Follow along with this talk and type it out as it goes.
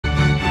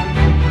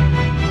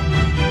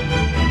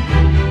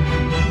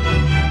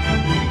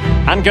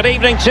And good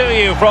evening to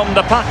you from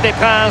the Parc des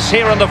Princes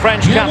here in the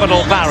French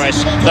capital,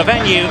 Paris, the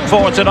venue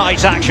for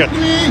tonight's action.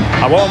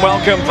 A warm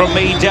welcome from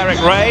me, Derek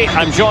Ray.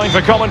 I'm joined for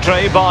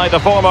commentary by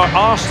the former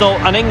Arsenal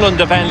and England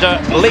defender,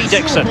 Lee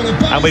Dixon.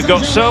 And we've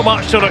got so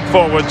much to look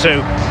forward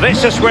to.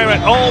 This is where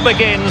it all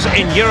begins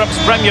in Europe's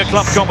Premier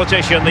Club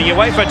competition, the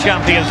UEFA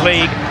Champions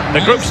League,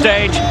 the group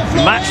stage,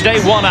 match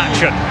day 1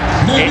 action.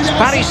 It's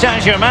Paris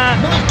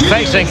Saint-Germain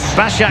facing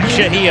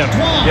Basaksehir.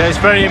 Yeah, it's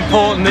very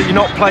important that you're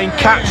not playing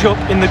catch-up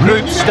in the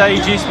group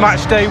stages.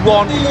 Match day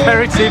 1,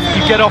 imperative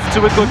you get off to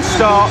a good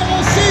start.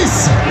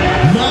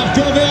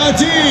 Marco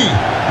Verratti,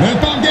 le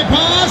Parc des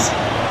Princes,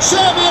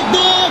 c'est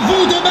maintenant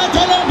vous de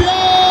mettre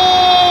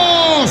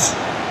l'ambiance.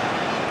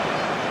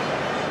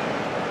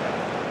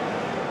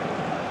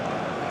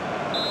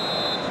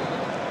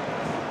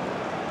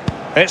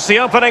 It's the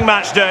opening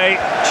match day,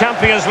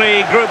 Champions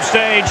League group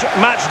stage,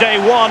 match day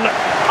 1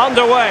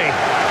 underway.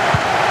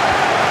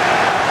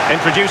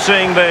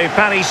 Introducing the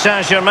Paris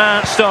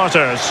Saint-Germain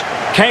starters.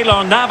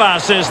 Keylor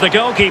Navas is the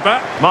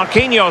goalkeeper.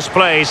 Marquinhos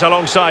plays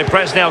alongside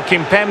Presnel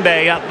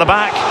Kimpembe at the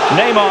back.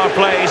 Neymar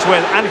plays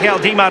with Angel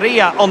Di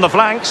Maria on the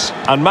flanks.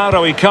 And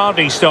Mauro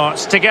Icardi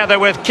starts together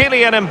with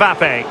Kylian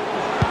Mbappe.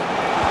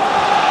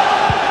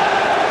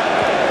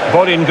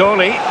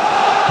 Bodingoli.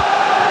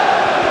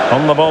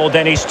 On the ball,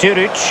 Denis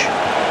Turic.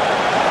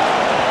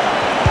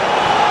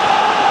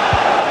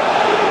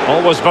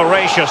 Always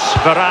voracious,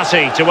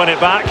 Verratti to win it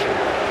back.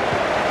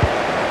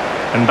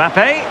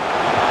 Mbappe.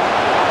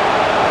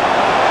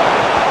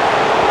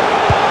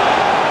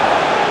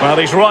 Well,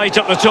 he's right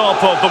at the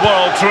top of the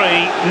world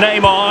tree.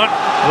 Neymar.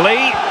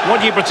 Lee, what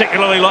do you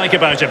particularly like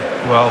about him?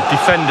 Well,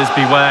 defenders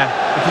beware.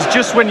 Because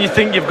just when you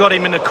think you've got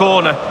him in a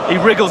corner, he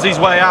wriggles his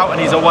way out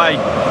and he's away.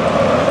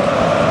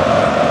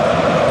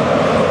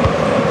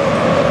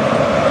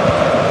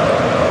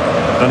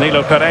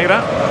 Danilo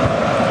Pereira.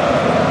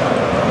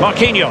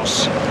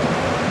 Marquinhos.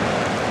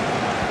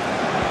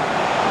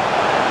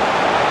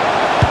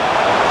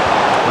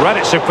 Read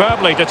it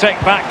superbly to take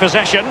back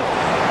possession.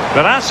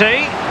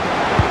 Verratti.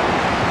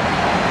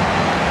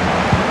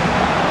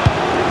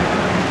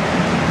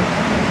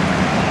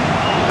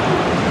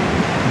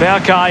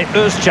 Berkay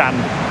Özcan.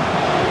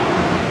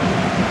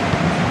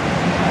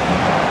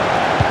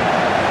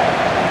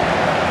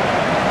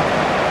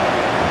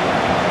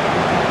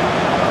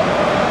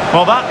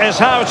 Well, that is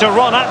how to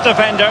run at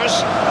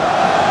defenders.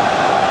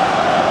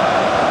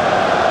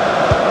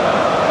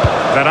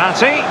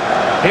 Verratti.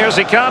 Here's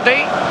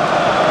Icardi.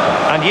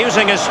 And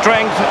using his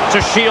strength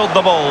to shield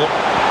the ball.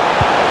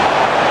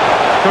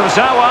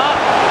 Kurzawa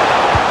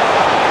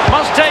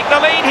must take the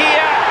lead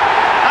here.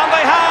 And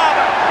they have.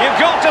 You've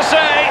got to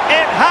say,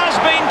 it has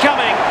been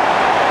coming.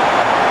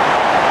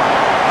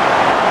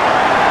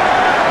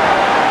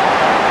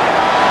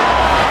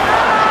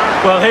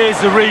 Well, here's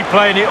the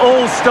replay, and it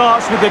all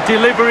starts with the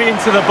delivery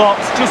into the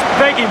box, just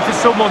begging for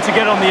someone to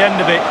get on the end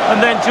of it,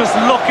 and then just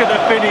look at the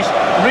finish,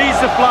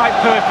 reads the flight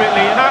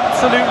perfectly, and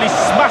absolutely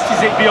smashes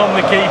it beyond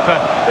the keeper.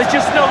 There's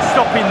just no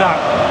stopping that.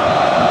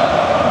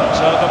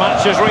 So the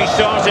match has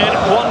restarted,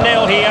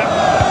 1-0 here.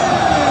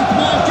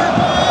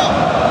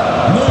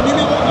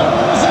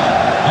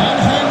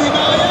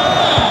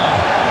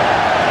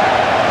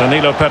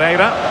 Danilo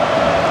Pereira.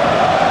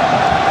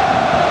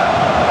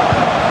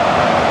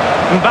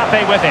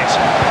 Mbappe with it.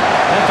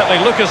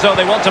 Definitely look as though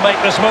they want to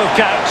make this move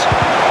count.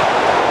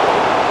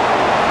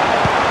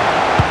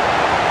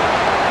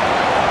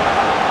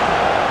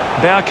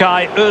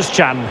 Berkay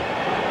Özcan.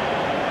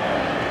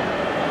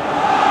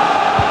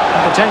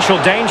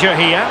 Potential danger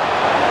here.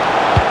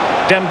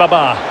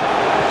 Dembaba.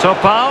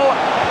 Topal.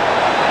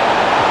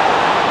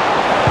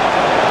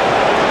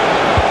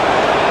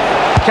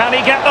 Can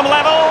he get them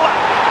level?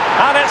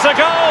 And it's a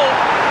goal.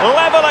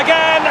 Level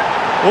again.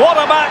 What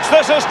a match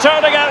this is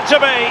turning out to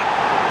be.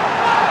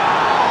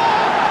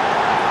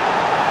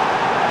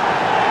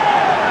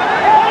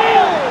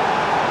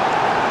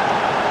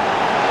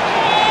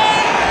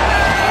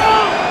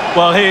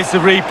 Well, here's the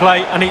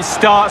replay, and it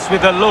starts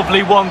with a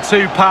lovely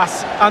 1-2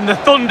 pass, and the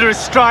thunderous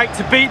strike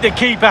to beat the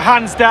keeper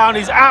hands down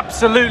is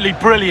absolutely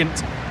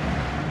brilliant.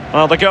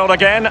 Well, the goal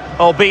again,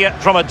 albeit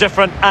from a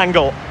different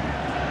angle.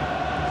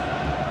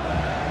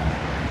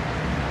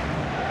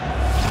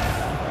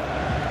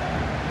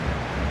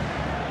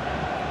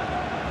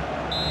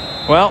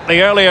 Well,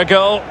 the earlier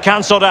goal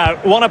cancelled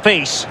out, 1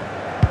 apiece.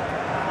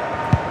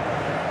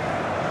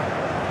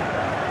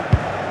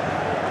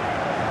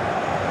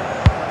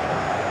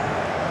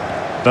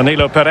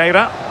 Danilo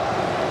Pereira.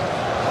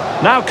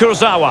 Now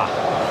Kurzawa.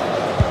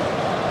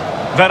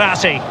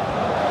 Verratti.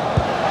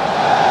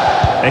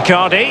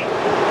 Icardi.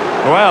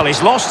 Well,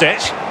 he's lost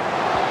it.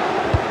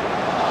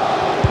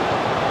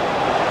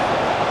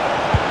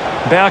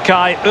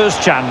 Berkay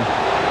Özcan.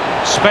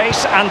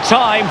 Space and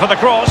time for the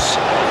cross.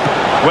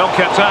 Well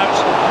kept out.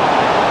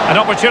 An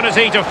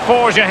opportunity to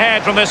forge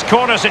ahead from this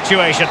corner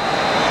situation.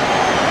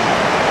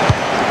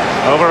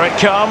 Over it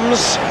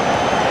comes.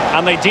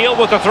 And they deal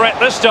with the threat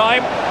this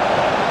time.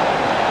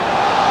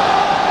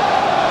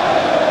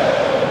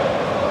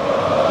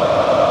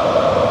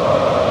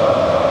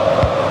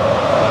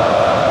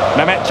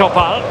 Mehmet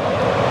Topal.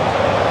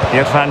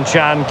 Irfan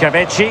Can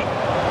Kaveci.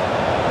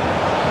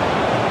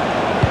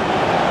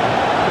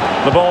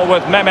 The ball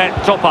with Mehmet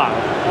Topal.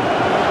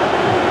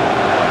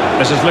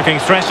 This is looking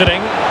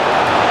threatening.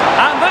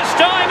 And this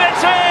time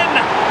it's in!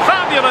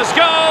 Fabulous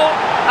goal!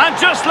 And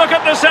just look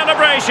at the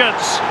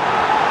celebrations.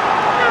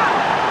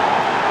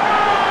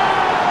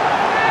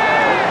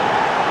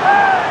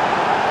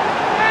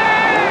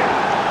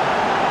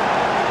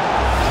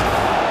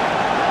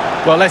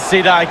 Well, let's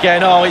see that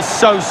again. Oh, it's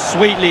so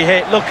sweetly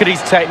hit. Look at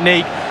his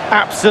technique.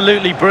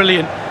 Absolutely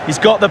brilliant. He's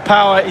got the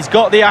power, he's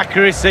got the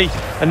accuracy,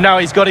 and now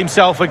he's got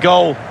himself a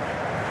goal.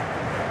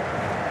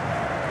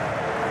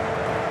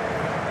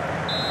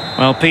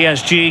 Well,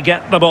 PSG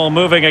get the ball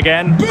moving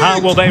again.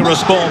 How will they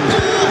respond?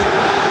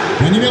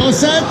 Le numéro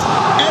 7,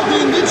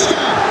 Edin Vitschka.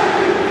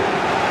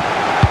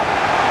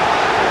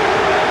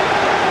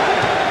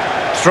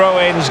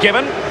 Throw-ins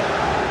given.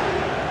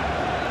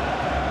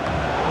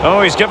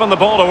 Oh, he's given the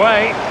ball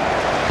away.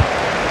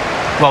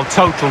 Well,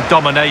 total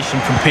domination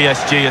from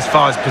PSG as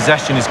far as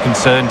possession is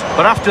concerned.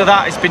 But after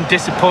that, it's been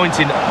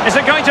disappointing. Is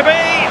it going to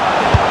be?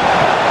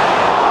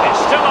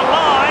 It's still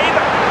alive.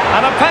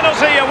 And a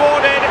penalty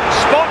awarded.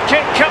 Spot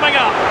kick coming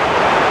up.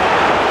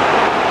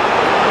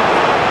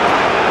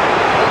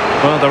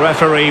 Well, the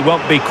referee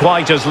won't be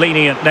quite as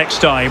lenient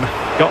next time.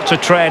 Got to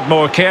tread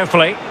more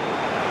carefully.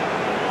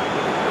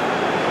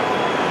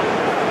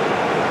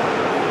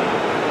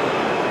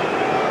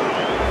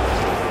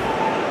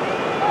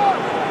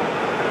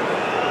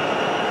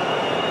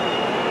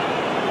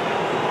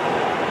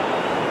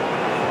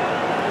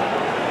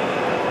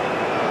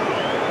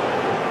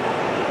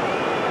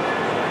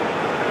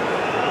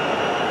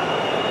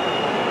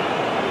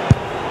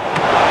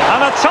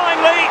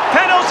 Timely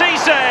penalty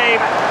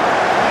save.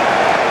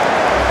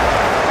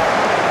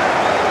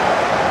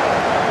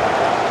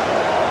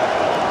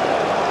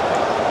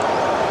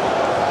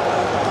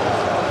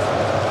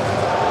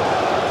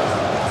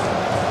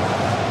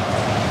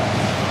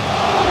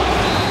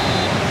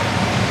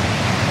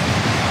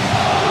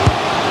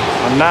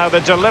 And now the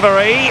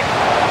delivery.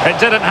 It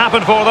didn't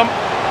happen for them.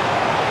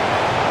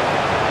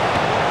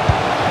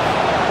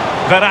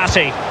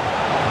 Verratti.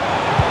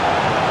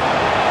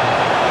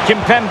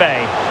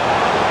 Kimpembe.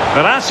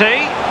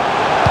 Verratti.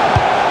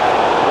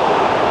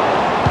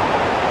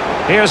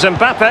 Here's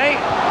Mbappe.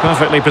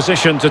 Perfectly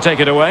positioned to take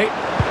it away.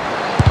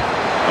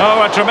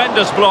 Oh, a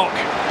tremendous block.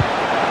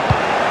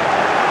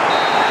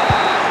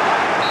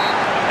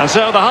 And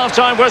so the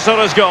half-time whistle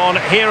has gone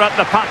here at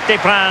the Parc des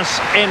Princes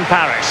in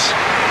Paris.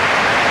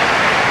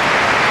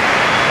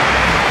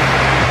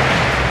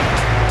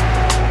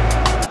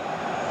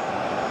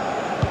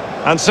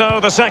 And so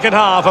the second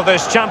half of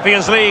this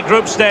Champions League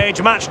group stage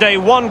matchday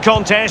 1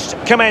 contest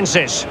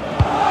commences.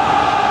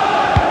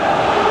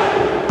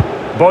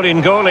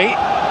 Bodingoli.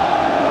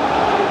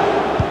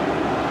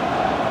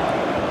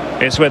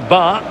 It's with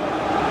Ba.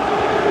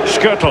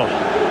 Skrtel.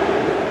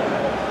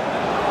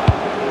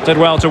 Did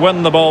well to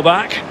win the ball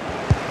back.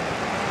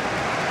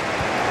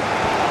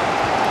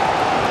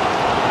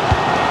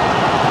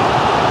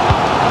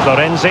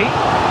 Florenzi.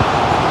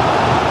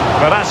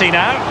 Verratti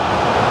now.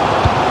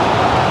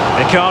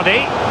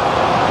 Icardi.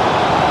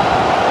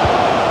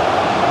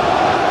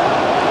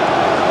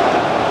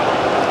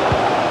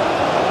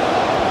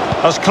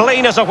 As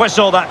clean as a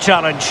whistle, that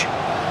challenge.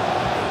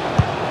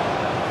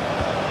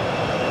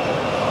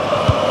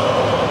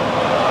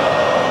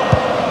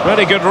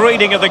 Really good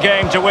reading of the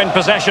game to win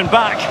possession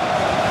back.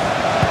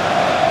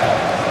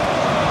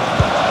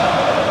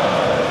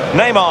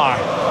 Neymar.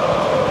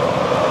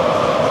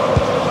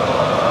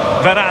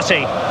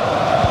 Verratti.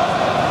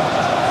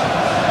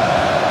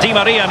 Di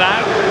Maria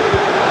now.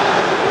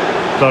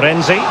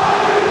 Florenzi.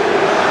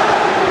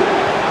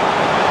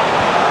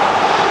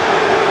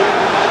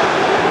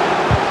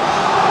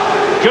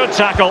 Good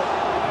tackle.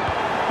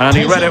 And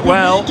he read it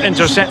well,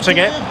 intercepting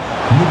it.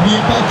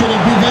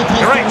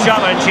 Great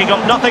challenge, he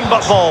got nothing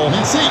but ball.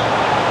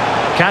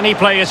 Can he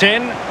play it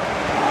in?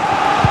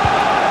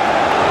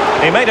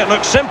 He made it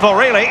look simple,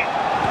 really.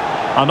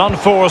 An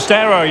unforced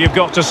error, you've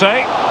got to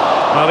say.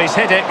 Well, he's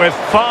hit it with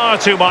far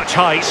too much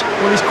height.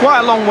 Well, he's quite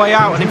a long way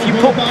out, and if you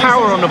put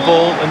power on the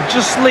ball and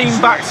just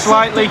lean back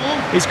slightly,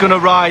 it's going to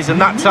rise,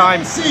 and that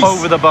time,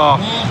 over the bar.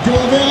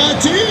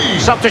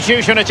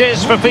 Substitution it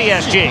is for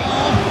PSG.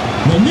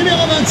 Le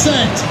numéro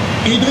 27,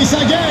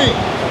 Idrissa Gueye.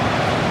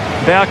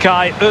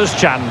 Berkay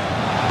Özcan.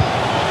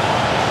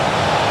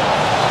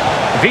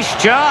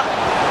 Vizca.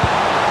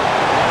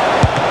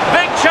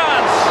 Big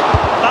chance.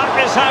 That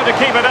is how to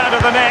keep it out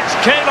of the net.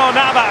 Keylor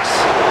Navas.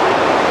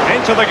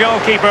 Into the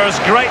goalkeeper's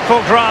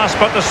grateful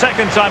grasp at the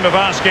second time of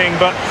asking,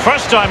 but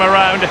first time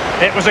around,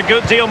 it was a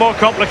good deal more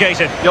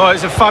complicated. Yeah, it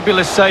was a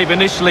fabulous save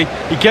initially.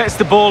 He gets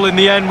the ball in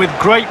the end with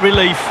great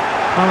relief.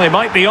 Well, they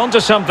might be onto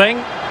something.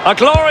 A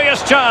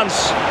glorious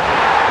chance.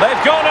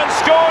 They've gone and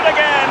scored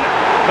again.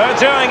 They're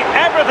doing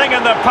everything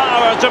in their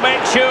power to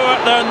make sure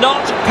they're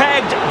not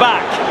pegged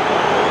back.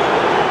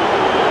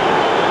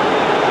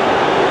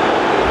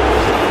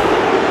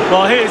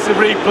 Well, here's the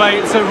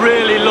replay. It's a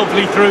really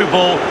lovely through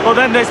ball. But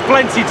then there's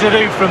plenty to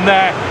do from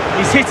there.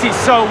 He's hit it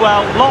so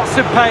well. Lots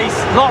of pace,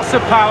 lots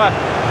of power.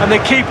 And the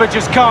keeper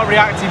just can't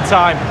react in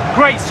time.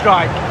 Great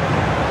strike.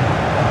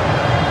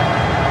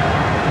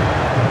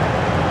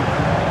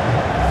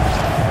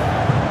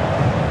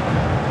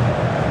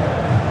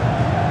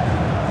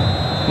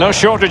 No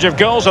shortage of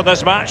goals in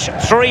this match.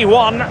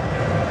 3-1.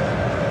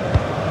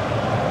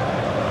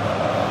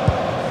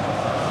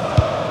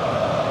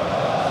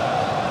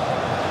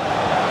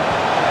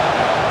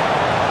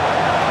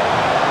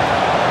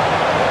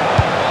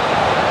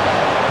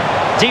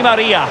 Di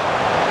Maria.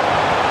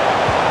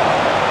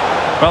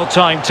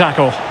 Well-timed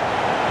tackle.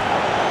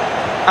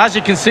 As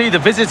you can see, the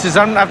visitors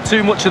haven't had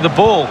too much of the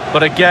ball.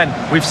 But again,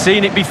 we've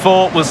seen it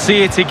before. We'll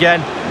see it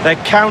again. Their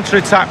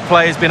counter-attack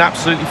play has been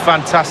absolutely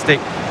fantastic.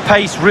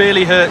 Pace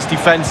really hurts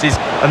defences,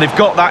 and they've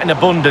got that in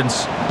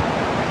abundance.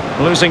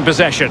 Losing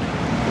possession.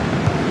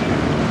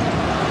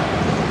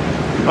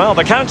 Well,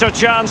 the counter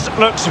chance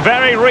looks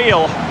very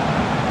real.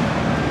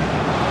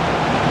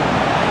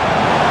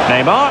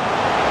 Neymar.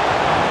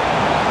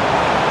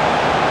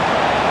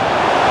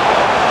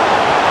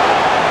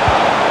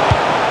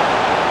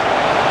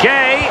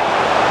 Gay.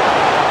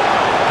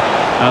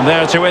 And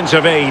there to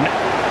intervene.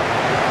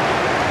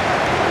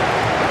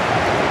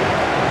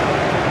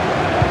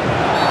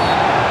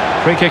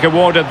 Free kick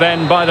awarded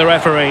then by the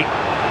referee.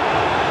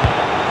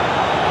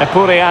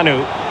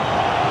 Epureanu.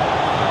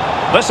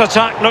 This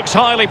attack looks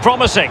highly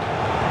promising.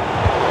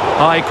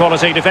 High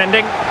quality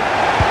defending.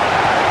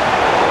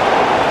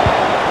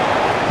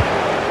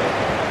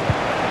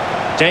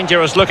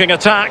 Dangerous looking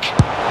attack.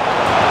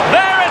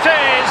 There it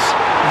is!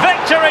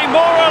 Victory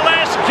more or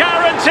less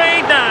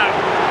guaranteed now.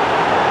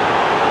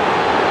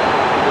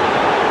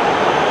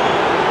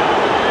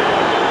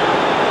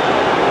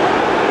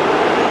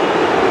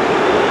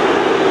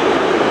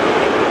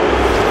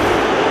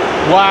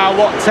 Wow,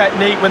 what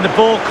technique when the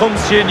ball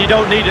comes to you and you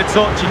don't need a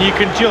touch and you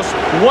can just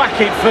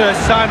whack it first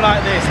time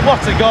like this.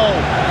 What a goal.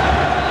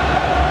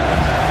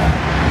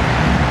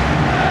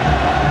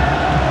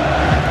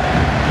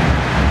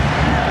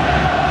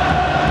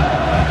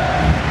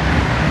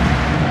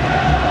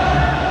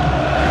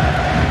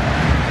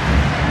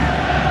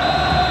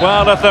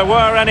 Well, if there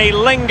were any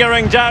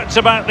lingering doubts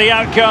about the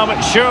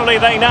outcome, surely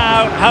they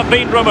now have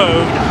been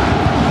removed.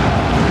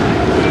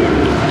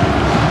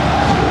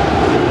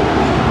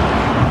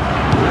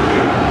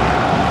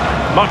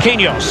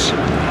 Marquinhos.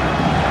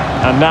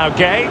 And now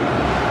Gay.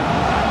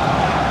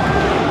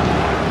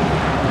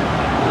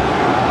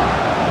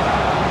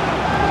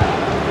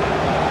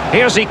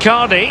 Here's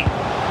Icardi.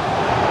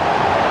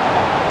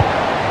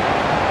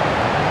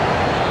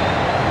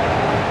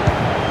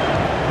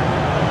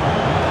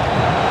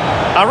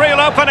 A real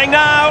opening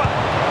now.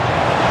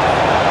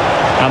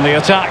 And the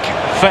attack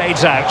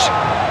fades out.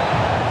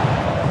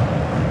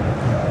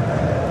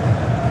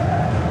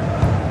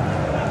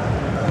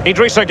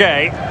 Idrissa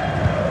Gay.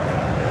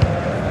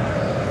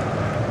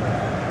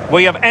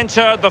 We have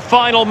entered the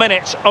final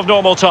minute of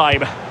normal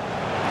time.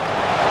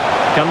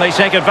 Can they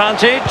take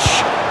advantage?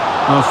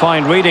 A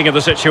fine reading of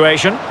the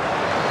situation.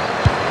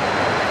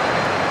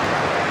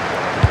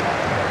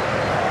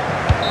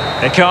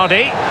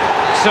 Icardi.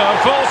 So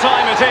full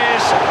time it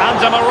is,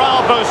 and a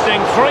morale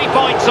boosting 3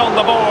 points on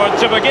the board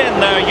to begin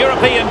their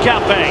European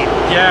campaign.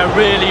 Yeah,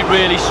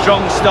 really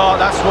strong start.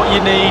 That's what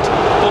you need.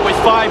 But with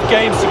 5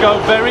 games to go,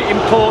 very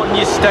important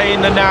you stay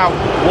in the now.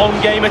 One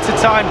game at a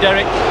time,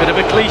 Derek. Bit of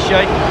a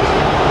cliche.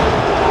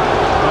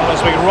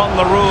 As we run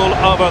the rule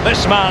over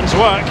this man's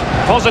work,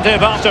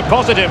 positive after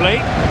positively.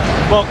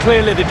 Well,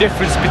 clearly the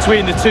difference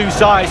between the two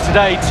sides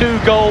today. 2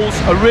 goals,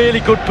 a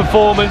really good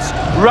performance,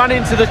 ran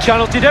into the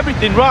channel, did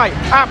everything right.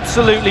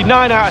 Absolutely,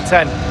 9 out of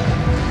 10.